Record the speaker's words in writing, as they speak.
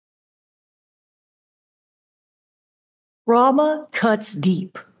Trauma cuts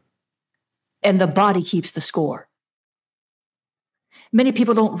deep, and the body keeps the score. Many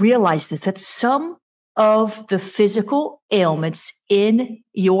people don't realize this, that some of the physical ailments in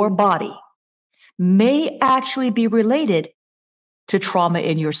your body may actually be related to trauma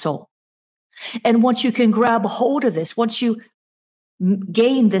in your soul. And once you can grab hold of this, once you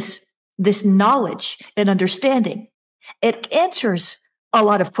gain this knowledge and understanding, it answers a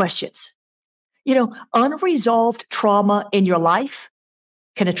lot of questions. You know, unresolved trauma in your life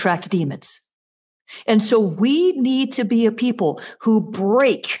can attract demons. And so we need to be a people who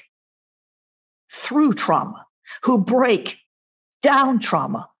break through trauma, who break down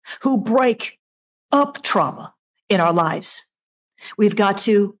trauma, who break up trauma in our lives. We've got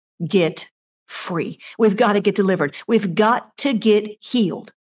to get free. We've got to get delivered. We've got to get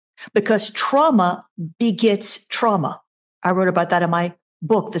healed, because trauma begets trauma. I wrote about that in my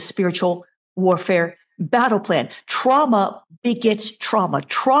book, The Spiritual Warfare Battle Plan. Trauma begets trauma.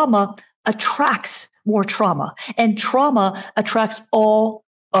 Trauma attracts more trauma, and trauma attracts all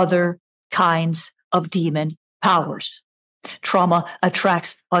other kinds of demon powers. Trauma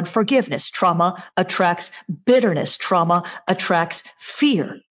attracts unforgiveness. Trauma attracts bitterness. Trauma attracts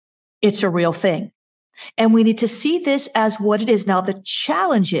fear. It's a real thing. And we need to see this as what it is. Now, the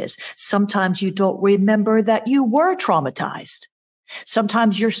challenge is sometimes you don't remember that you were traumatized.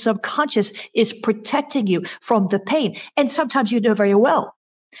 Sometimes your subconscious is protecting you from the pain. And sometimes you know very well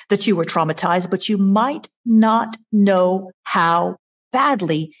that you were traumatized, but you might not know how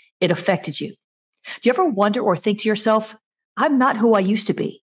badly it affected you. Do you ever wonder or think to yourself, I'm not who I used to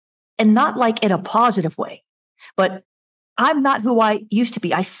be? And not like in a positive way, but I'm not who I used to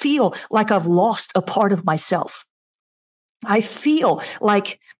be. I feel like I've lost a part of myself. I feel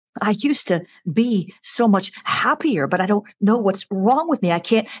like I used to be so much happier, but I don't know what's wrong with me. I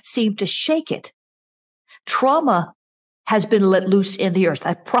can't seem to shake it. Trauma has been let loose in the earth.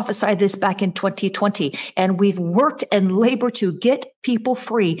 I prophesied this back in 2020, and we've worked and labored to get people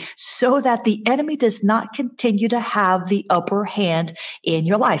free so that the enemy does not continue to have the upper hand in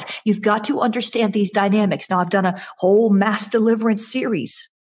your life. You've got to understand these dynamics. Now, I've done a whole mass deliverance series,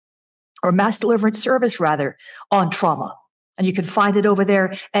 or mass deliverance service rather, on trauma. And you can find it over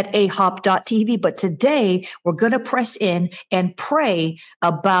there at ahop.tv. But today we're going to press in and pray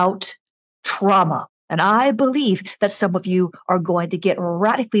about trauma. And I believe that some of you are going to get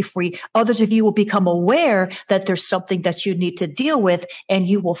radically free. Others of you will become aware that there's something that you need to deal with, and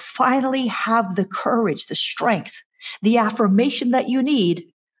you will finally have the courage, the strength, the affirmation that you need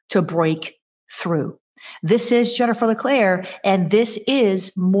to break through. This is Jennifer LeClaire, and this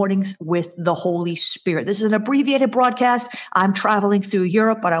is Mornings with the Holy Spirit. This is an abbreviated broadcast. I'm traveling through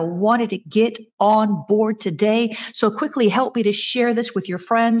Europe, but I wanted to get on board today. So quickly help me to share this with your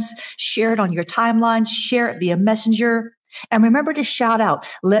friends, share it on your timeline, share it via Messenger. And remember to shout out.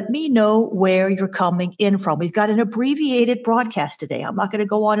 Let me know where you're coming in from. We've got an abbreviated broadcast today. I'm not going to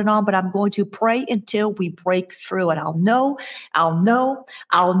go on and on, but I'm going to pray until we break through. And I'll know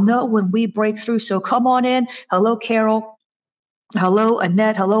when we break through. So come on in. Hello, Carol. Hello,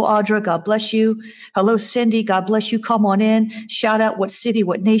 Annette. Hello, Audra. God bless you. Hello, Cindy. God bless you. Come on in. Shout out what city,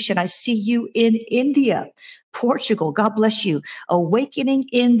 what nation. I see you in India. Portugal, God bless you. Awakening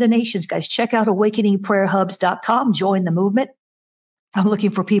in the Nations. Guys, check out awakeningprayerhubs.com. Join the movement. I'm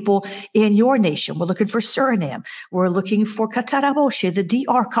looking for people in your nation. We're looking for Suriname. We're looking for Kataraboshe, the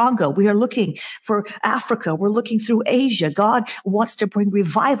DR Congo. We are looking for Africa. We're looking through Asia. God wants to bring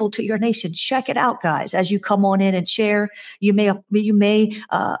revival to your nation. Check it out, guys. As you come on in and share, you may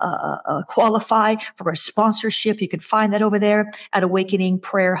qualify for a sponsorship. You can find that over there at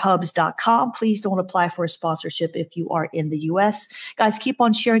awakeningprayerhubs.com. Please don't apply for a sponsorship if you are in the U.S. Guys, keep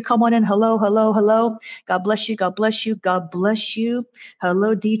on sharing. Come on in. Hello, hello, hello. God bless you. God bless you. God bless you.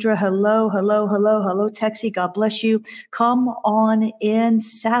 Hello, Deidre. Hello, hello, hello, hello, Texie. God bless you. Come on in,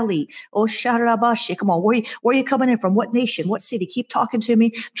 Sally. Oh, Sharabashi. Come on. Where are you coming in from? What nation? What city? Keep talking to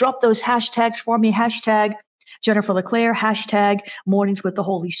me. Drop those hashtags for me. Hashtag Jennifer LeClaire. Hashtag Mornings with the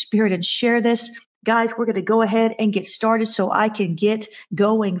Holy Spirit. And share this. Guys, we're going to go ahead and get started so I can get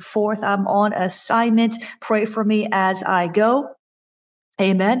going forth. I'm on assignment. Pray for me as I go.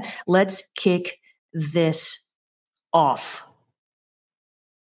 Amen. Let's kick this off.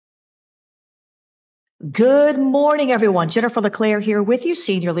 Good morning, everyone. Jennifer LeClaire here with you,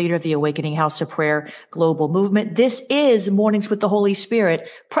 Senior Leader of the Awakening House of Prayer Global Movement. This is Mornings with the Holy Spirit,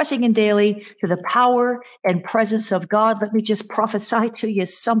 pressing in daily to the power and presence of God. Let me just prophesy to you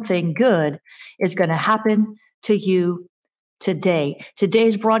something good is going to happen to you today.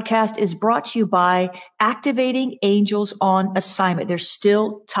 Today's broadcast is brought to you by Activating Angels on Assignment. There's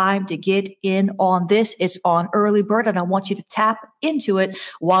still time to get in on this. It's on early bird, and I want you to tap into it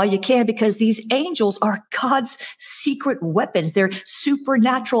while you can, because these angels are God's secret weapons. They're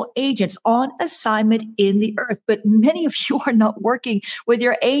supernatural agents on assignment in the earth. But many of you are not working with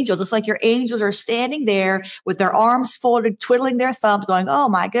your angels. It's like your angels are standing there with their arms folded, twiddling their thumbs, going, oh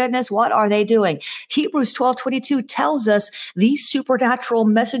my goodness, what are they doing? Hebrews 12:22 tells us these supernatural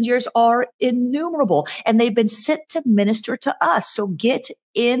messengers are innumerable, and they've been sent to minister to us. So get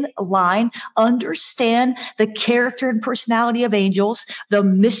in line, understand the character and personality of angels, the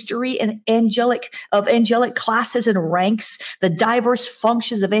mystery and angelic classes and ranks, the diverse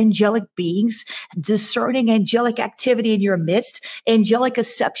functions of angelic beings, discerning angelic activity in your midst, angelic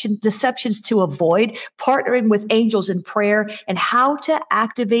deceptions to avoid, partnering with angels in prayer, and how to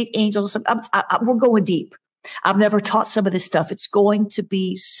activate angels. We're going deep. I've never taught some of this stuff. It's going to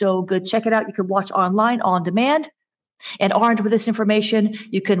be so good. Check it out. You can watch online on demand. And armed with this information,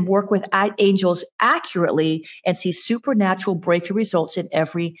 you can work with angels accurately and see supernatural breakthrough results in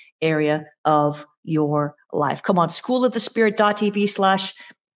every area of your life. Come on,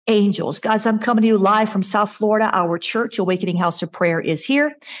 schoolofthespirit.tv/angels. Guys, I'm coming to you live from South Florida. Our church, Awakening House of Prayer, is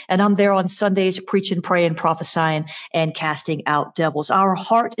here. And I'm there on Sundays, preaching, praying, prophesying, and casting out devils. Our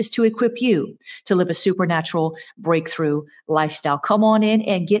heart is to equip you to live a supernatural breakthrough lifestyle. Come on in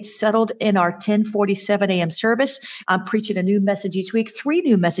and get settled in our 10:47 a.m. service. I'm preaching a new message each week, 3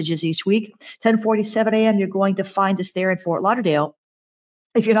 new messages each week. 10:47 a.m. You're going to find us there in Fort Lauderdale.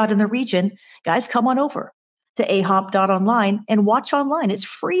 If you're not in the region, guys, come on over to ahop.online and watch online. It's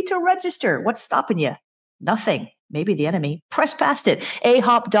free to register. What's stopping you? Nothing. Maybe the enemy. Press past it.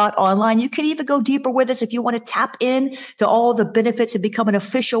 ahop.online. You can even go deeper with us if you want to tap in to all the benefits and become an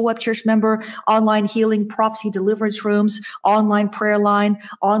official Web Church member. Online healing, prophecy, deliverance rooms, online prayer line,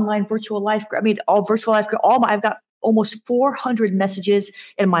 online virtual life. All virtual life. I've got almost 400 messages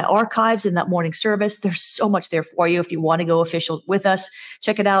in my archives in that morning service. There's so much there for you. If you want to go official with us,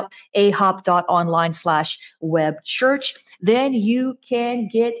 check it out, ahop.online/webchurch. Then you can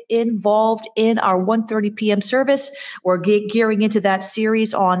get involved in our 1:30 p.m. service. We're gearing into that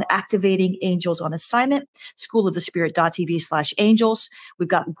series on activating angels on assignment, schoolofthespirit.tv/angels. We've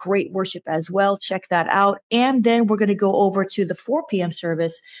got great worship as well. Check that out. And then we're going to go over to the 4 p.m.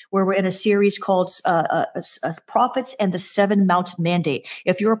 service, where we're in a series called Prophets and the 7 Mountain Mandate.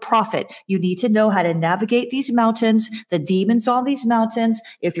 If you're a prophet, you need to know how to navigate these mountains, the demons on these mountains.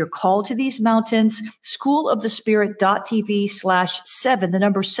 If you're called to these mountains, schoolofthespirit.tv/7, the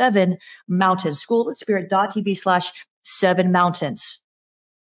number 7 mountains, schoolofthespirit.tv/7 mountains.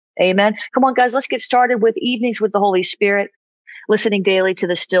 Amen. Come on, guys, let's get started with Evenings with the Holy Spirit, listening daily to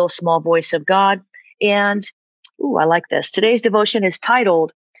the still small voice of God. And, I like this. Today's devotion is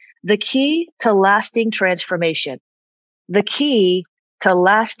titled, The Key to Lasting Transformation. The Key to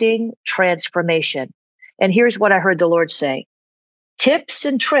Lasting Transformation. And here's what I heard the Lord say. Tips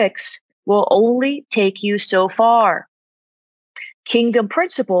and tricks will only take you so far. Kingdom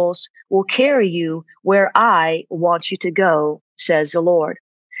principles will carry you where I want you to go, says the Lord.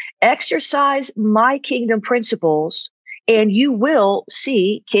 Exercise my kingdom principles, and you will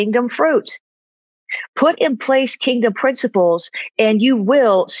see kingdom fruit. Put in place kingdom principles, and you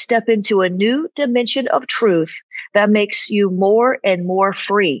will step into a new dimension of truth that makes you more and more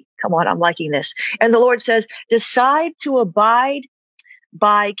free. Come on, I'm liking this. And the Lord says, decide to abide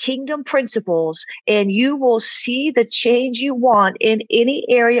by kingdom principles, and you will see the change you want in any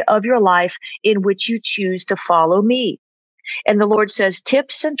area of your life in which you choose to follow me. And the Lord says,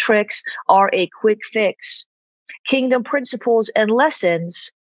 tips and tricks are a quick fix. Kingdom principles and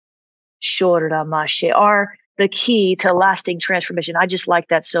lessons are the key to lasting transformation. I just like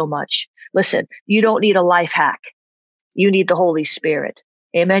that so much. Listen, you don't need a life hack. You need the Holy Spirit.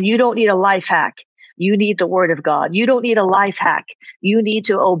 Amen. You don't need a life hack. You need the Word of God. You don't need a life hack. You need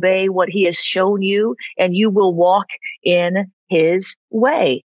to obey what He has shown you, and you will walk in His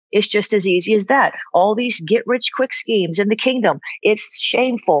way. It's just as easy as that. All these get rich quick schemes in the kingdom, it's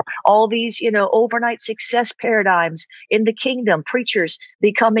shameful. All these, overnight success paradigms in the kingdom, preachers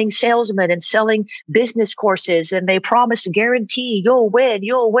becoming salesmen and selling business courses, and they promise guarantee you'll win,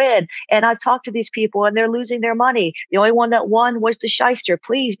 you'll win. And I've talked to these people and they're losing their money. The only one that won was the shyster.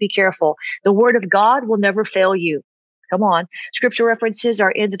 Please be careful. The Word of God will never fail you. Come on. Scripture references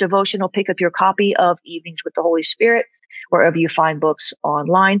are in the devotional. Pick up your copy of Evenings with the Holy Spirit, wherever you find books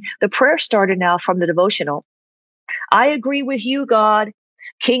online. The prayer started now from the devotional. I agree with you, God.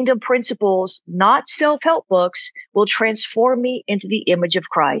 Kingdom principles, not self-help books, will transform me into the image of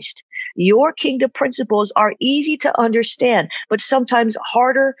Christ. Your kingdom principles are easy to understand, but sometimes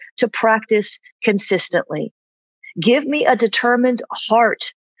harder to practice consistently. Give me a determined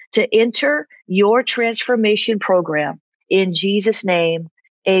heart to enter your transformation program. In Jesus' name,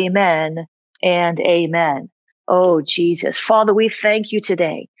 amen and amen. Oh, Jesus. Father, we thank you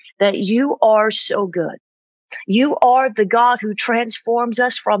today that you are so good. You are the God who transforms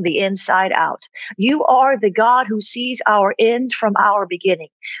us from the inside out. You are the God who sees our end from our beginning.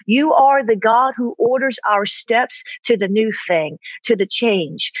 You are the God who orders our steps to the new thing, to the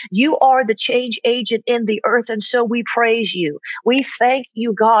change. You are the change agent in the earth. And so we praise you. We thank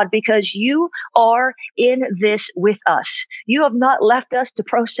you, God, because you are in this with us. You have not left us to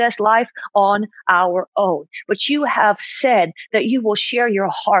process life on our own, but you have said that you will share your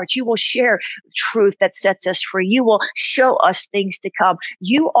heart. You will share truth that sets us free. You will show us things to come.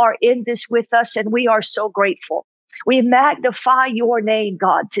 You are in this with us, and we are so grateful. We magnify your name,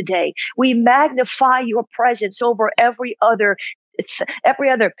 God, today. We magnify your presence over every other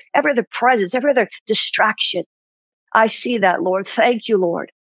presence, every other distraction. I see that, Lord. Thank you,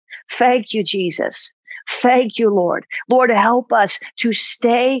 Lord. Thank you, Jesus. Thank you, Lord. Lord, help us to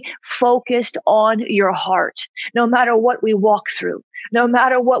stay focused on your heart, no matter what we walk through, no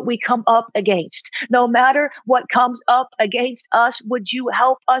matter what we come up against, no matter what comes up against us. Would you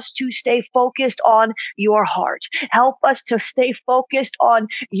help us to stay focused on your heart? Help us to stay focused on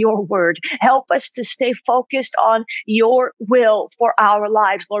your word. Help us to stay focused on your will for our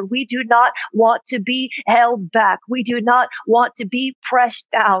lives, Lord. We do not want to be held back. We do not want to be pressed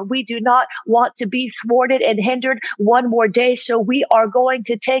down. We do not want to be thwarted and hindered one more day. So we are going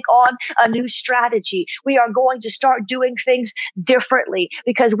to take on a new strategy. We are going to start doing things differently,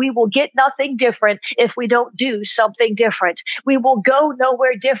 because we will get nothing different if we don't do something different. We will go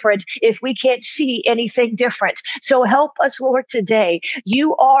nowhere different if we can't see anything different. So help us, Lord, today.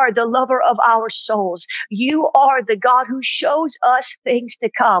 You are the lover of our souls. You are the God who shows us things to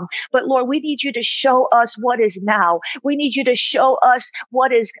come. But Lord, we need you to show us what is now. We need you to show us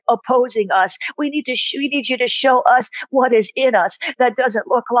what is opposing us. We need you to show us what is in us that doesn't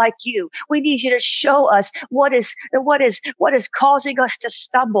look like you. We need you to show us what is causing us to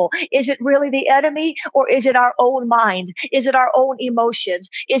stumble. Is it really the enemy, or is it our own mind? Is it our own emotions?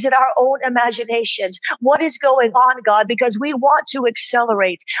 Is it our own imaginations? What is going on, God? Because we want to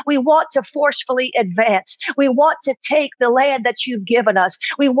accelerate. We want to forcefully advance. We want to take the land that you've given us.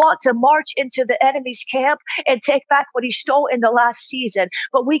 We want to march into the enemy's camp and take back what he stole in the last season.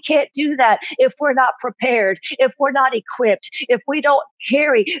 But we can't do that if we're not prepared, if we're not equipped, if we don't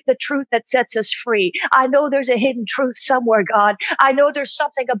carry the truth that sets us free. I know there's a hidden truth somewhere, God. I know there's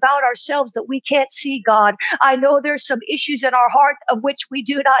something about ourselves that we can't see, God. I know there's some issues in our heart of which we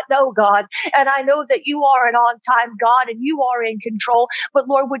do not know, God. And I know that you are an on-time God and you are in control. But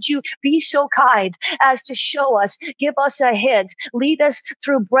Lord, would you be so kind as to show us, give us a hint, lead us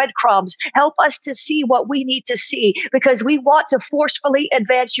through breadcrumbs, help us to see what we need to see, because we want to forcefully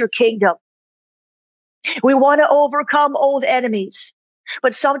advance your kingdom. We want to overcome old enemies.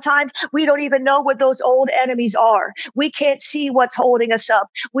 But sometimes we don't even know what those old enemies are. We can't see what's holding us up.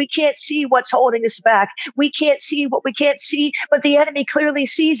 We can't see what's holding us back. We can't see what we can't see, but the enemy clearly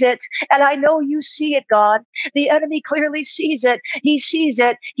sees it. And I know you see it, God. The enemy clearly sees it. He sees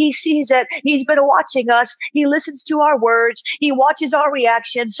it. He sees it. He's been watching us. He listens to our words. He watches our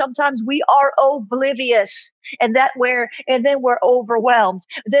reactions. Sometimes we are oblivious. And then we're overwhelmed.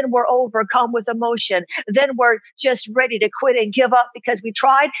 Then we're overcome with emotion. Then we're just ready to quit and give up because we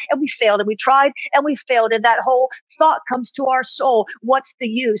tried and we failed and we tried and we failed. And that whole thought comes to our soul. What's the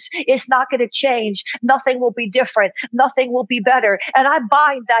use? It's not going to change. Nothing will be different. Nothing will be better. And I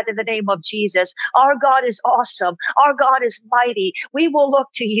bind that in the name of Jesus. Our God is awesome. Our God is mighty. We will look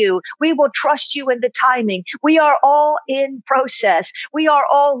to you. We will trust you in the timing. We are all in process. We are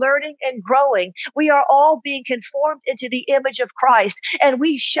all learning and growing. We are all being conformed into the image of Christ, and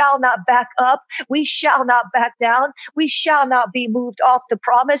we shall not back up. We shall not back down. We shall not be moved off the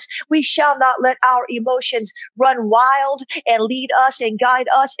promise. We shall not let our emotions run wild and lead us and guide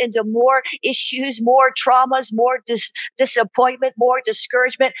us into more issues, more traumas, more disappointment, more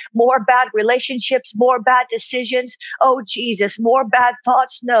discouragement, more bad relationships, more bad decisions. Oh, Jesus, more bad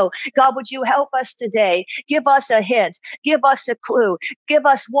thoughts. No. God, would you help us today? Give us a hint. Give us a clue. Give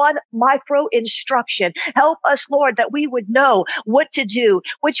us one micro instruction. Help us, Lord, that we would know what to do,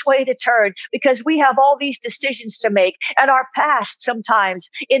 which way to turn, because we have all these decisions to make. And our past sometimes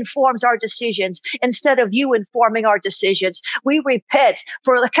informs our decisions instead of you informing our decisions. We repent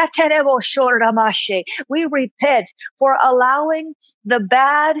for we repent for allowing the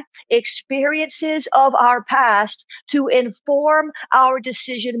bad experiences of our past to inform our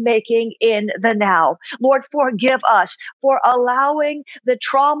decision making in the now. Lord, forgive us for allowing the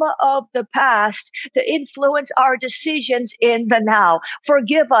trauma of the past to influence our decisions in the now.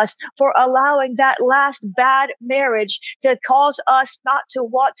 Forgive us for allowing that last bad marriage to cause us not to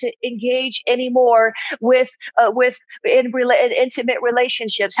want to engage anymore with in intimate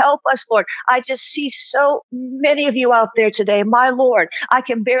relationships. Help us, Lord. I just see so many of you out there today. My Lord, I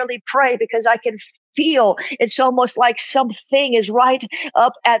can barely pray because I can feel it's almost like something is right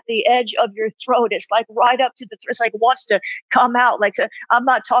up at the edge of your throat. It's like right up to the it's like wants to come out. I'm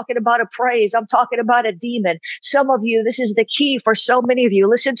not talking about a praise. I'm talking about a demon. Some of you, this is the key for so many of you.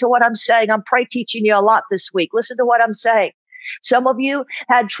 Listen to what I'm saying. I'm pray teaching you a lot this week. Listen to what I'm saying. Some of you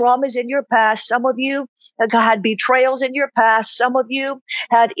had traumas in your past. Some of you have had betrayals in your past. Some of you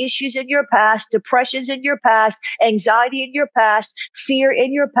had issues in your past, depressions in your past, anxiety in your past, fear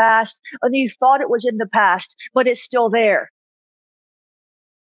in your past, and you thought it was in the past, but it's still there.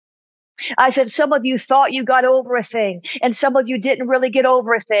 I said, some of you thought you got over a thing, and some of you didn't really get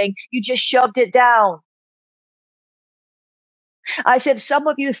over a thing. You just shoved it down. I said, some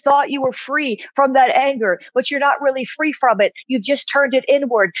of you thought you were free from that anger, but you're not really free from it. You just turned it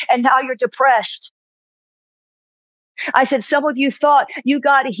inward, and now you're depressed. I said, some of you thought you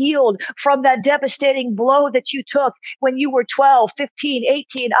got healed from that devastating blow that you took when you were 12, 15,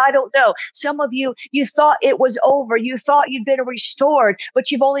 18. I don't know. Some of you, you thought it was over. You thought you'd been restored, but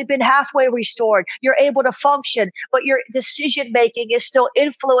you've only been halfway restored. You're able to function, but your decision making is still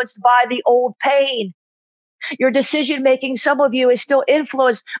influenced by the old pain. Your decision making, some of you, is still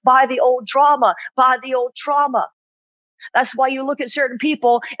influenced by the old drama, by the old trauma. That's why you look at certain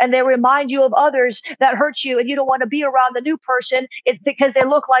people and they remind you of others that hurt you, and you don't want to be around the new person because they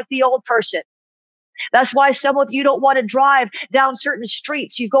look like the old person. That's why some of you don't want to drive down certain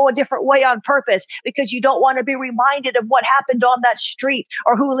streets. You go a different way on purpose because you don't want to be reminded of what happened on that street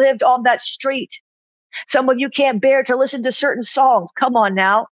or who lived on that street. Some of you can't bear to listen to certain songs. Come on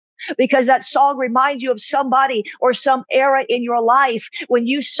now. Because that song reminds you of somebody or some era in your life when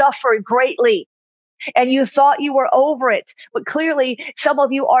you suffered greatly and you thought you were over it. But clearly, some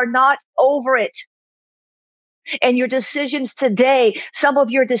of you are not over it. And your decisions today, some of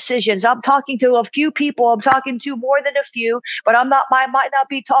your decisions, I'm talking to a few people, I'm talking to more than a few, but I might not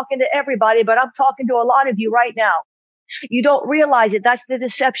be talking to everybody, but I'm talking to a lot of you right now. You don't realize it. That's the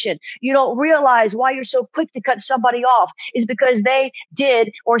deception. You don't realize why you're so quick to cut somebody off is because they did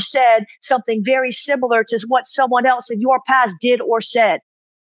or said something very similar to what someone else in your past did or said.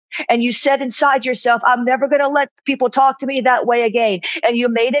 And you said inside yourself, I'm never going to let people talk to me that way again. And you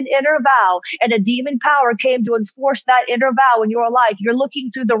made an inner vow, and a demon power came to enforce that inner vow in your life. You're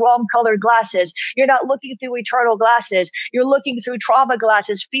looking through the wrong colored glasses. You're not looking through eternal glasses. You're looking through trauma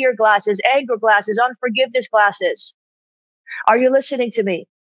glasses, fear glasses, anger glasses, unforgiveness glasses. Are you listening to me?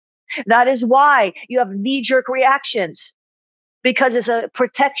 That is why you have knee-jerk reactions, because it's a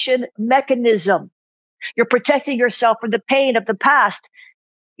protection mechanism. You're protecting yourself from the pain of the past.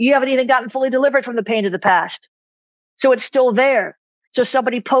 You haven't even gotten fully delivered from the pain of the past. So it's still there. So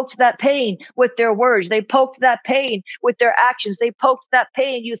somebody poked that pain with their words. They poked that pain with their actions. They poked that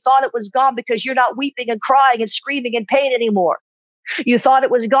pain. You thought it was gone because you're not weeping and crying and screaming in pain anymore. You thought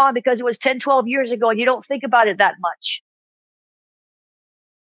it was gone because it was 10, 12 years ago and you don't think about it that much.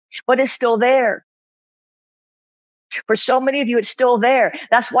 But it's still there. For so many of you, it's still there.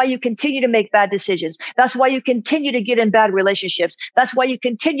 That's why you continue to make bad decisions. That's why you continue to get in bad relationships. That's why you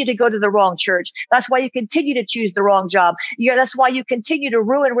continue to go to the wrong church. That's why you continue to choose the wrong job. That's why you continue to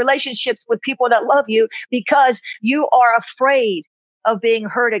ruin relationships with people that love you, because you are afraid of being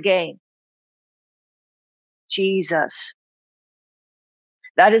hurt again. Jesus.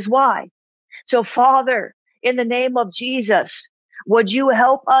 That is why. So, Father, in the name of Jesus, would you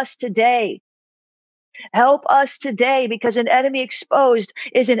help us today? Help us today, because an enemy exposed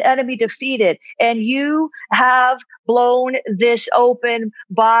is an enemy defeated. And you have blown this open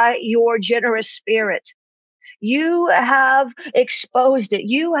by your generous spirit. You have exposed it.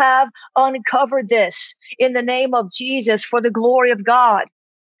 You have uncovered this in the name of Jesus for the glory of God.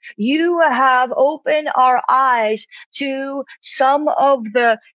 You have opened our eyes to some of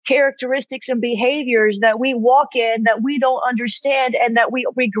the characteristics and behaviors that we walk in that we don't understand and that we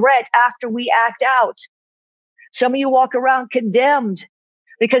regret after we act out. Some of you walk around condemned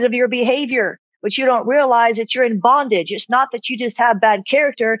because of your behavior, But you don't realize that you're in bondage. It's not that you just have bad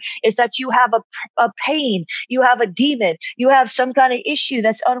character. It's that you have a pain. You have a demon. You have some kind of issue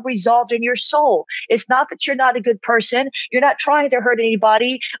that's unresolved in your soul. It's not that you're not a good person. You're not trying to hurt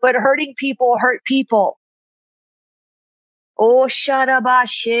anybody, but hurting people hurt people. Oh,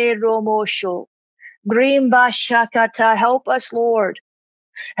 Sharabashe Romosho. Grimba Shakata. Help us, Lord.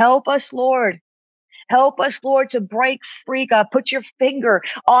 Help us, Lord. Help us, Lord, to break free. God, put your finger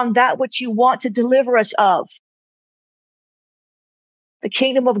on that which you want to deliver us of. The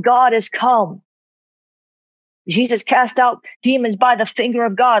kingdom of God has come. Jesus cast out demons by the finger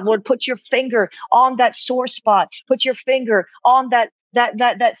of God. Lord, put your finger on that sore spot. Put your finger on that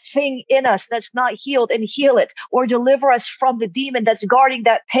thing in us that's not healed and heal it, or deliver us from the demon that's guarding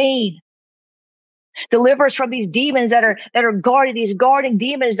that pain. Deliver us from these demons that are guarding, these guarding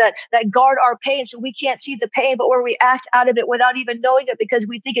demons that guard our pain, so we can't see the pain, but where we act out of it without even knowing it, because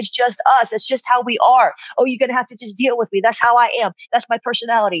we think it's just us. It's just how we are. Oh, you're going to have to just deal with me. That's how I am. That's my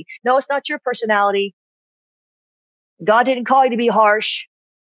personality. No, it's not your personality. God didn't call you to be harsh.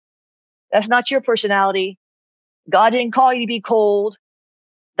 That's not your personality. God didn't call you to be cold.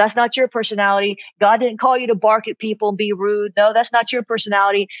 That's not your personality. God didn't call you to bark at people and be rude. No, that's not your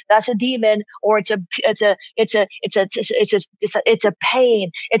personality. That's a demon, or it's a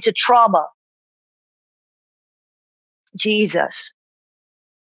pain. It's a trauma. Jesus.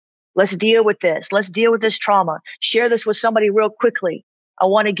 Let's deal with this. Let's deal with this trauma. Share this with somebody real quickly. I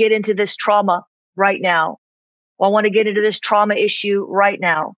want to get into this trauma right now. I want to get into this trauma issue right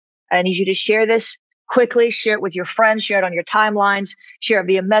now. I need you to share this quickly. Share it with your friends. Share it on your timelines. Share it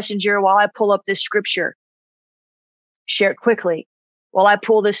via messenger while I pull up this scripture. Share it quickly while I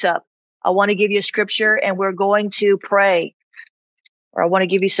pull this up. I want to give you a scripture and we're going to pray. Or I want to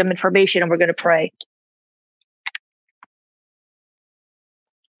give you some information and we're going to pray.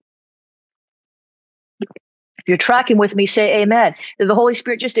 If you're tracking with me, say amen. Did the Holy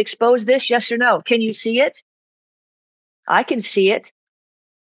Spirit just expose this? Yes or no? Can you see it? I can see it.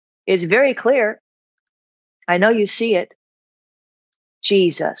 It's very clear. I know you see it.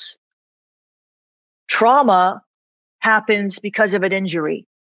 Jesus. Trauma happens because of an injury.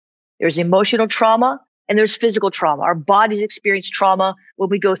 There's emotional trauma and there's physical trauma. Our bodies experience trauma when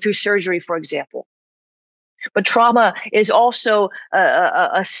we go through surgery, for example. But trauma is also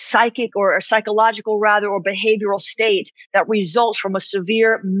a psychic or a psychological, rather, or behavioral state that results from a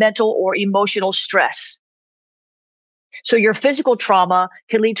severe mental or emotional stress. So your physical trauma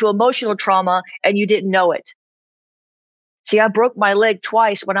can lead to emotional trauma and you didn't know it. See, I broke my leg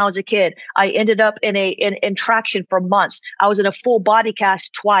twice when I was a kid. I ended up in traction for months. I was in a full body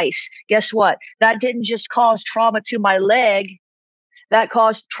cast twice. Guess what? That didn't just cause trauma to my leg. That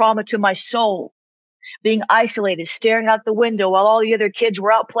caused trauma to my soul. Being isolated, staring out the window while all the other kids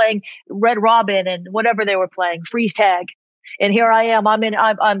were out playing Red Robin and whatever they were playing, freeze tag. And here I am.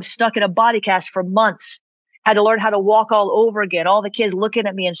 I'm stuck in a body cast for months. Had to learn how to walk all over again. All the kids looking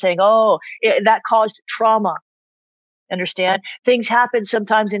at me and saying, "Oh, that caused trauma." Understand? Things happen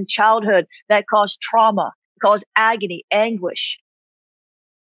sometimes in childhood that cause trauma, cause agony, anguish.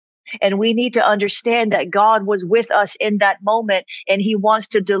 And we need to understand that God was with us in that moment and he wants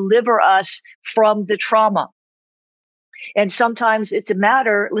to deliver us from the trauma. And sometimes it's a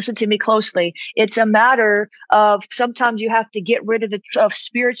matter, listen to me closely, it's a matter of sometimes you have to get rid of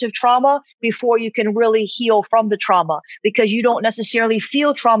spirits of trauma before you can really heal from the trauma, because you don't necessarily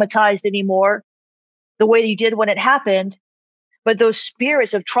feel traumatized anymore the way you did when it happened. But those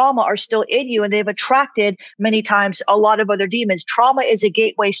spirits of trauma are still in you and they've attracted many times a lot of other demons. Trauma is a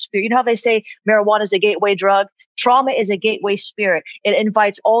gateway spirit. You know how they say marijuana is a gateway drug? Trauma is a gateway spirit. It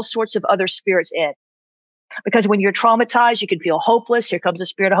invites all sorts of other spirits in. Because when you're traumatized, you can feel hopeless. Here comes a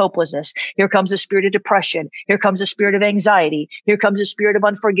spirit of hopelessness. Here comes a spirit of depression. Here comes a spirit of anxiety. Here comes a spirit of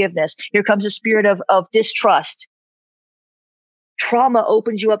unforgiveness. Here comes a spirit of distrust. Trauma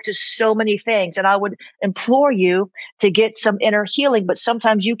opens you up to so many things. And I would implore you to get some inner healing, but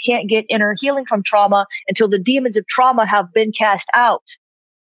sometimes you can't get inner healing from trauma until the demons of trauma have been cast out.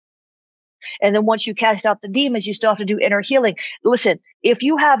 And then once you cast out the demons, you still have to do inner healing. Listen, if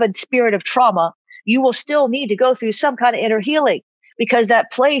you have a spirit of trauma, you will still need to go through some kind of inner healing, because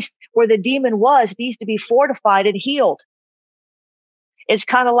that place where the demon was needs to be fortified and healed. It's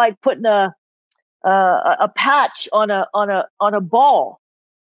kind of like putting a patch on a ball,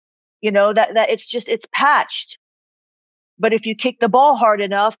 you know, that it's patched. But if you kick the ball hard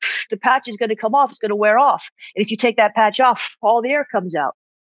enough, the patch is going to come off. It's going to wear off. And if you take that patch off, all the air comes out.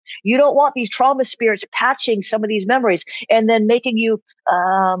 You don't want these trauma spirits patching some of these memories and then making you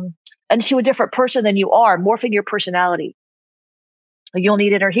into a different person than you are, morphing your personality. You'll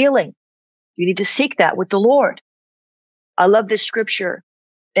need inner healing. You need to seek that with the Lord. I love this scripture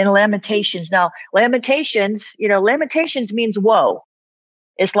in Lamentations. Now, Lamentations means woe.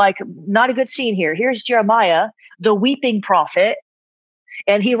 It's like not a good scene here. Here's Jeremiah, the weeping prophet,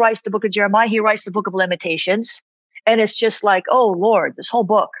 and he writes the book of Jeremiah. He writes the book of Lamentations. And it's just like, oh, Lord, this whole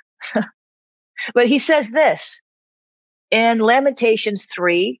book. But he says this in Lamentations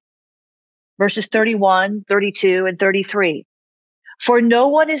 3, verses 31, 32, and 33. For no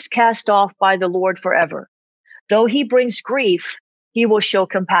one is cast off by the Lord forever. Though he brings grief, he will show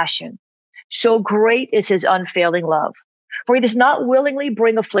compassion. So great is his unfailing love. For he does not willingly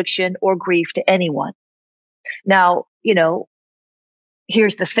bring affliction or grief to anyone. Now,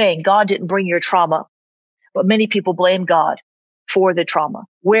 here's the thing. God didn't bring your trauma, but many people blame God for the trauma.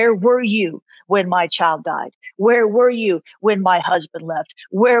 Where were you when my child died? Where were you when my husband left?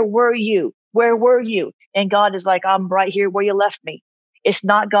 Where were you? Where were you? And God is like, I'm right here where you left me. It's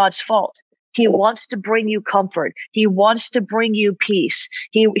not God's fault. He wants to bring you comfort. He wants to bring you peace.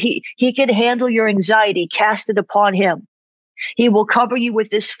 He can handle your anxiety. Cast it upon him. He will cover you with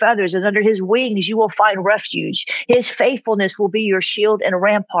his feathers, and under his wings you will find refuge. His faithfulness will be your shield and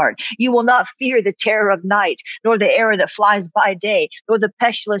rampart. You will not fear the terror of night, nor the arrow that flies by day, nor the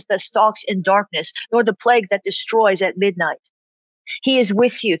pestilence that stalks in darkness, nor the plague that destroys at midnight. He is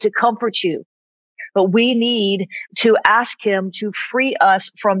with you to comfort you. But we need to ask him to free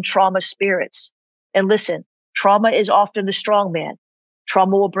us from trauma spirits. And listen, trauma is often the strong man.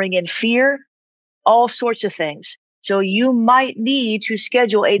 Trauma will bring in fear, all sorts of things. So you might need to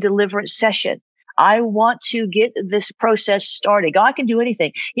schedule a deliverance session. I want to get this process started. God can do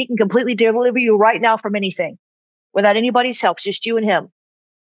anything. He can completely deliver you right now from anything without anybody's help, just you and him.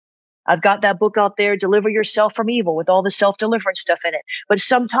 I've got that book out there, Deliver Yourself from Evil, with all the self-deliverance stuff in it. But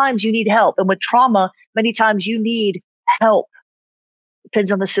sometimes you need help. And with trauma, many times you need help.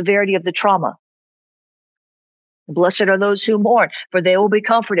 Depends on the severity of the trauma. Blessed are those who mourn, for they will be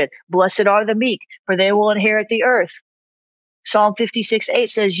comforted. Blessed are the meek, for they will inherit the earth. Psalm 56:8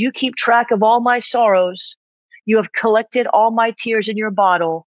 says, you keep track of all my sorrows. You have collected all my tears in your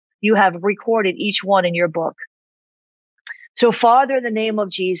bottle. You have recorded each one in your book. So, Father, in the name of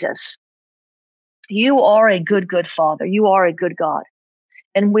Jesus, you are a good, good Father. You are a good God.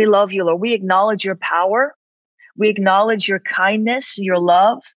 And we love you, Lord. We acknowledge your power. We acknowledge your kindness, your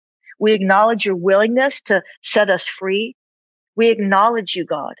love. We acknowledge your willingness to set us free. We acknowledge you,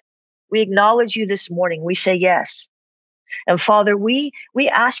 God. We acknowledge you this morning. We say yes. And Father, we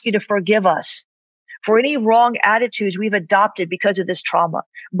ask you to forgive us for any wrong attitudes we've adopted because of this trauma,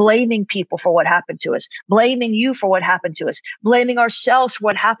 blaming people for what happened to us, blaming you for what happened to us, blaming ourselves for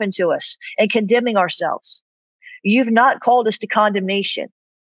what happened to us, and condemning ourselves. You've not called us to condemnation.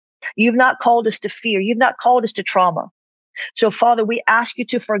 You've not called us to fear. You've not called us to trauma. So, Father, we ask you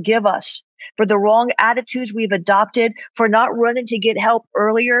to forgive us for the wrong attitudes we've adopted, for not running to get help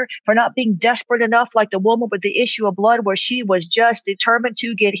earlier, for not being desperate enough like the woman with the issue of blood where she was just determined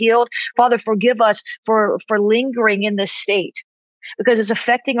to get healed. Father, forgive us for lingering in this state because it's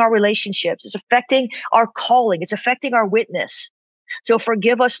affecting our relationships. It's affecting our calling. It's affecting our witness. So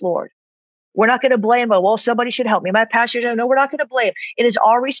forgive us, Lord. We're not going to blame, well, somebody should help me. My pastor said, no, we're not going to blame. It is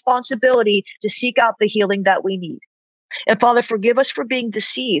our responsibility to seek out the healing that we need. And Father, forgive us for being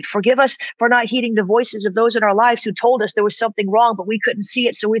deceived. Forgive us for not heeding the voices of those in our lives who told us there was something wrong, but we couldn't see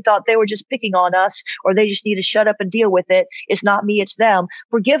it. So we thought they were just picking on us, or they just need to shut up and deal with it. It's not me, it's them.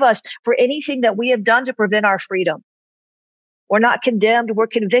 Forgive us for anything that we have done to prevent our freedom. We're not condemned. We're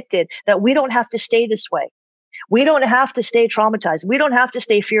convicted that we don't have to stay this way. We don't have to stay traumatized. We don't have to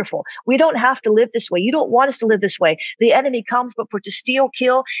stay fearful. We don't have to live this way. You don't want us to live this way. The enemy comes but for to steal,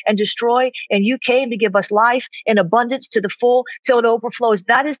 kill, and destroy. And you came to give us life in abundance to the full till it overflows.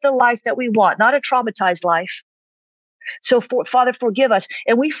 That is the life that we want, not a traumatized life. So, Father, forgive us.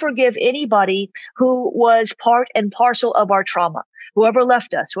 And we forgive anybody who was part and parcel of our trauma, whoever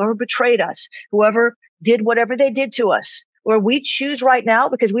left us, whoever betrayed us, whoever did whatever they did to us. Or we choose right now,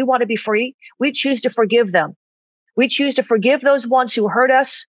 because we want to be free, we choose to forgive them. We choose to forgive those ones who hurt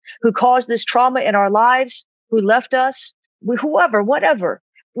us, who caused this trauma in our lives, who left us, whoever, whatever.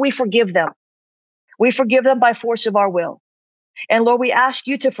 We forgive them. We forgive them by force of our will. And Lord, we ask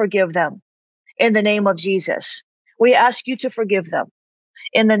you to forgive them in the name of Jesus. We ask you to forgive them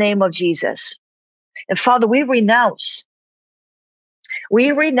in the name of Jesus. And Father, we renounce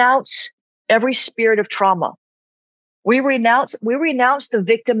every spirit of trauma. We renounce the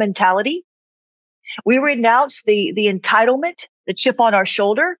victim mentality. We renounce the entitlement, the chip on our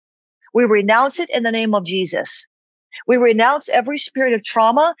shoulder. We renounce it in the name of Jesus. We renounce every spirit of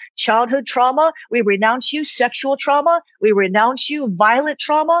trauma, childhood trauma. We renounce you, sexual trauma. We renounce you, violent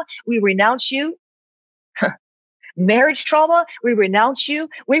trauma. We renounce you, marriage trauma. We renounce you.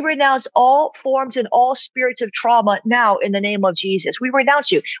 We renounce all forms and all spirits of trauma now in the name of Jesus. We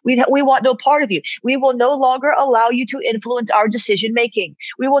renounce you. We want no part of you. We will no longer allow you to influence our decision making.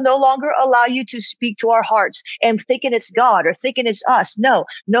 We will no longer allow you to speak to our hearts and thinking it's God or thinking it's us. No,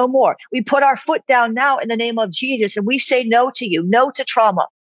 no more. We put our foot down now in the name of Jesus and we say no to you, no to trauma.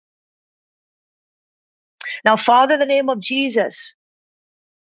 Now, Father, in the name of Jesus,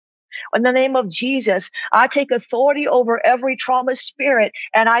 in the name of Jesus, I take authority over every trauma spirit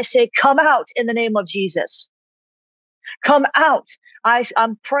and I say, come out in the name of Jesus. Come out.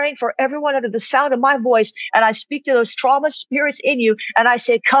 I'm praying for everyone under the sound of my voice, and I speak to those trauma spirits in you, and I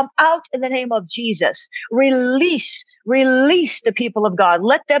say, come out in the name of Jesus. Release the people of God.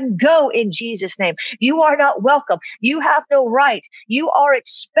 Let them go in Jesus' name. You are not welcome. You have no right. You are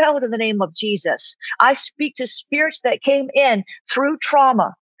expelled in the name of Jesus. I speak to spirits that came in through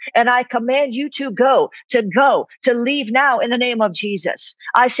trauma. And I command you to leave now in the name of Jesus.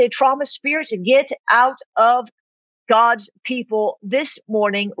 I say, trauma spirits, get out of God's people this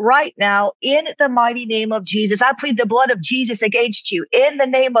morning, right now, in the mighty name of Jesus. I plead the blood of Jesus against you. In the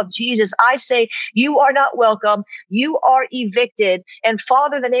name of Jesus, I say you are not welcome. You are evicted. And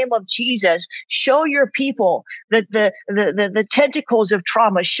Father, in the name of Jesus, show your people the tentacles of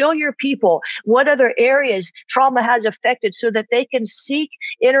trauma. Show your people what other areas trauma has affected so that they can seek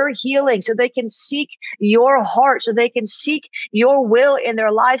inner healing, so they can seek your heart, so they can seek your will in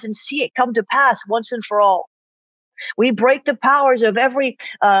their lives and see it come to pass once and for all. We break the powers of every,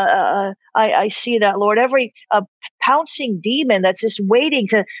 I see that, Lord, every pouncing demon that's just waiting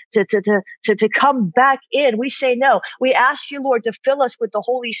to come back in. We say no. We ask you, Lord, to fill us with the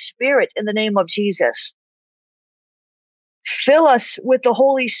Holy Spirit in the name of Jesus. Fill us with the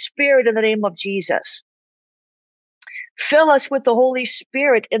Holy Spirit in the name of Jesus. Fill us with the Holy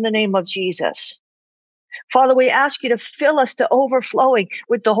Spirit in the name of Jesus. Father, we ask you to fill us to overflowing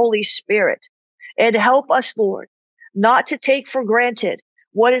with the Holy Spirit and help us, Lord, not to take for granted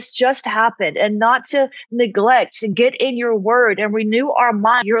what has just happened and not to neglect to get in your word and renew our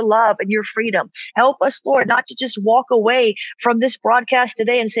mind, your love and your freedom. Help us, Lord, not to just walk away from this broadcast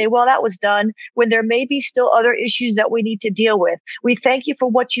today and say, well, that was done, when there may be still other issues that we need to deal with. We thank you for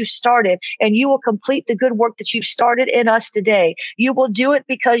what you started, and you will complete the good work that you've started in us today. You will do it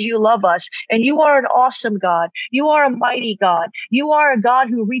because you love us, and you are an awesome God. You are a mighty God. You are a God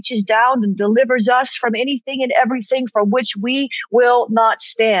who reaches down and delivers us from anything and everything from which we will not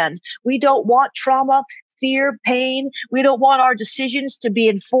stand. We don't want trauma, fear, pain. We don't want our decisions to be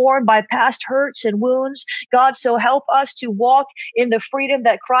informed by past hurts and wounds. God, so help us to walk in the freedom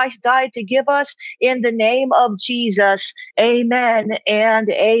that Christ died to give us in the name of Jesus. Amen and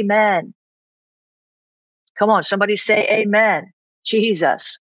amen. Come on, somebody say amen.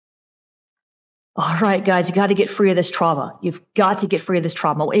 Jesus. All right, guys, you got to get free of this trauma. You've got to get free of this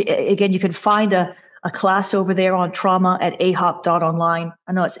trauma. Again, you can find a class over there on trauma at ahop.online.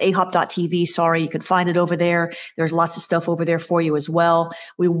 I know it's ahop.tv. Sorry, you can find it over there. There's lots of stuff over there for you as well.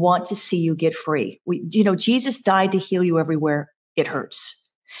 We want to see you get free. Jesus died to heal you everywhere it hurts.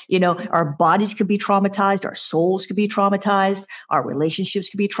 Our bodies could be traumatized. Our souls could be traumatized. Our relationships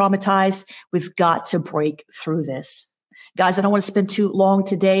could be traumatized. We've got to break through this. Guys, I don't want to spend too long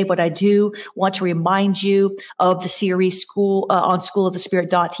today, but I do want to remind you of the series on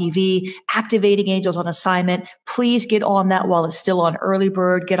schoolofthespirit.tv, Activating Angels on Assignment. Please get on that while it's still on early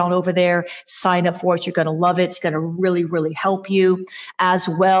bird. Get on over there, sign up for it. You're going to love it. It's going to really, really help you as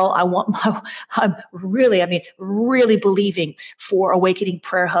well. I'm really believing for Awakening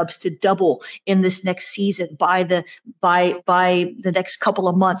Prayer Hubs to double in this next season by the next couple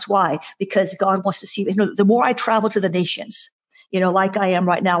of months. Why? Because God wants to see, the more I travel to the nation, like I am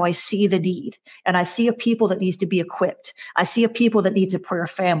right now, I see the need, and I see a people that needs to be equipped. I see a people that needs a prayer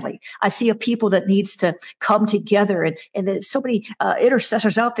family. I see a people that needs to come together, and there's so many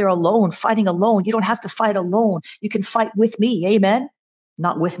intercessors out there alone, fighting alone. You don't have to fight alone. You can fight with me. Amen.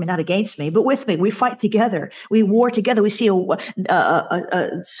 Not with me, not against me, but with me. We fight together. We war together. We see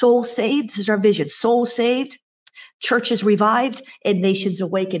a soul saved. This is our vision. Soul saved, churches revived, and nations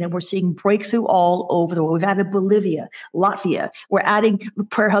awakened. And we're seeing breakthrough all over the world. We've added Bolivia, Latvia. We're adding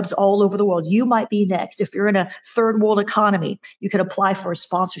prayer hubs all over the world. You might be next. If you're in a third world economy, you can apply for a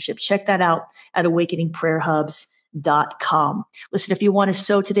sponsorship. Check that out at Awakening Prayer Hubs. Listen, if you want to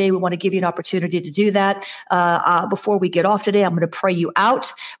sow today, we want to give you an opportunity to do that. Before we get off today, I'm going to pray you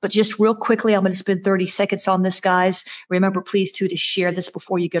out. But just real quickly, I'm going to spend 30 seconds on this, guys. Remember, please, to share this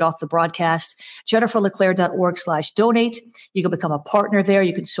before you get off the broadcast. JenniferLeClaire.org/donate. You can become a partner there.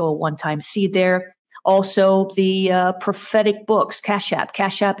 You can sow a one-time seed there. Also, the prophetic books, Cash App.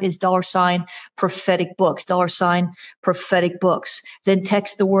 Cash App is $prophetic books, $prophetic books. Then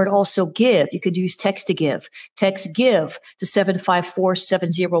text the word also give. You could use text to give. Text give to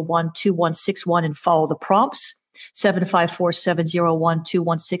 754-701-2161 and follow the prompts.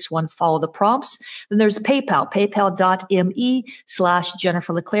 754-701-2161. Follow the prompts. Then there's PayPal,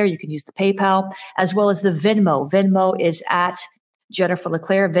 paypal.me/Jennifer LeClaire. You can use the PayPal, as well as the Venmo. Venmo is at Jennifer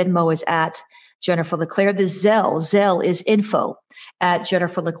LeClaire. Venmo is at Jennifer LeClaire. The Zelle is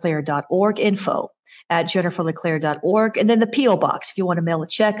info@jenniferleclaire.org, info@jenniferleclaire.org. And then the P.O. Box, if you want to mail a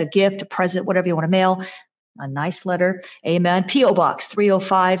check, a gift, a present, whatever you want to mail, a nice letter. Amen. P.O. Box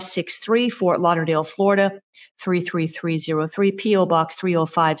 30563, Fort Lauderdale, Florida, 33303. P.O. Box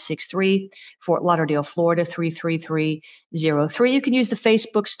 30563, Fort Lauderdale, Florida, 33303. You can use the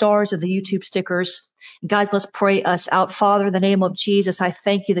Facebook stars or the YouTube stickers. And guys, let's pray us out. Father, in the name of Jesus, I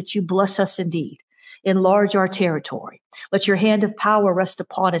thank you that you bless us indeed. Enlarge our territory. Let your hand of power rest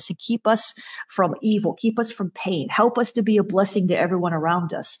upon us and keep us from evil. Keep us from pain. Help us to be a blessing to everyone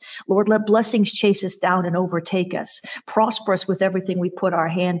around us. Lord, let blessings chase us down and overtake us. Prosper us with everything we put our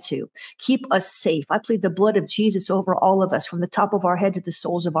hand to. Keep us safe. I plead the blood of Jesus over all of us from the top of our head to the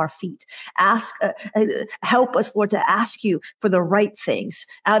soles of our feet. Help us, Lord, to ask you for the right things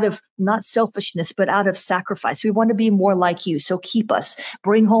out of not selfishness, but out of sacrifice. We want to be more like you. So keep us.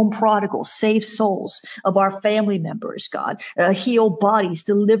 Bring home prodigals. Save souls of our family members, God. Heal bodies,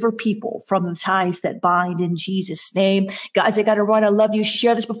 deliver people from the ties that bind in Jesus' name. Guys, I got to run. I love you.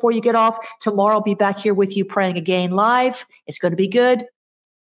 Share this before you get off. Tomorrow I'll be back here with you praying again live. It's going to be good.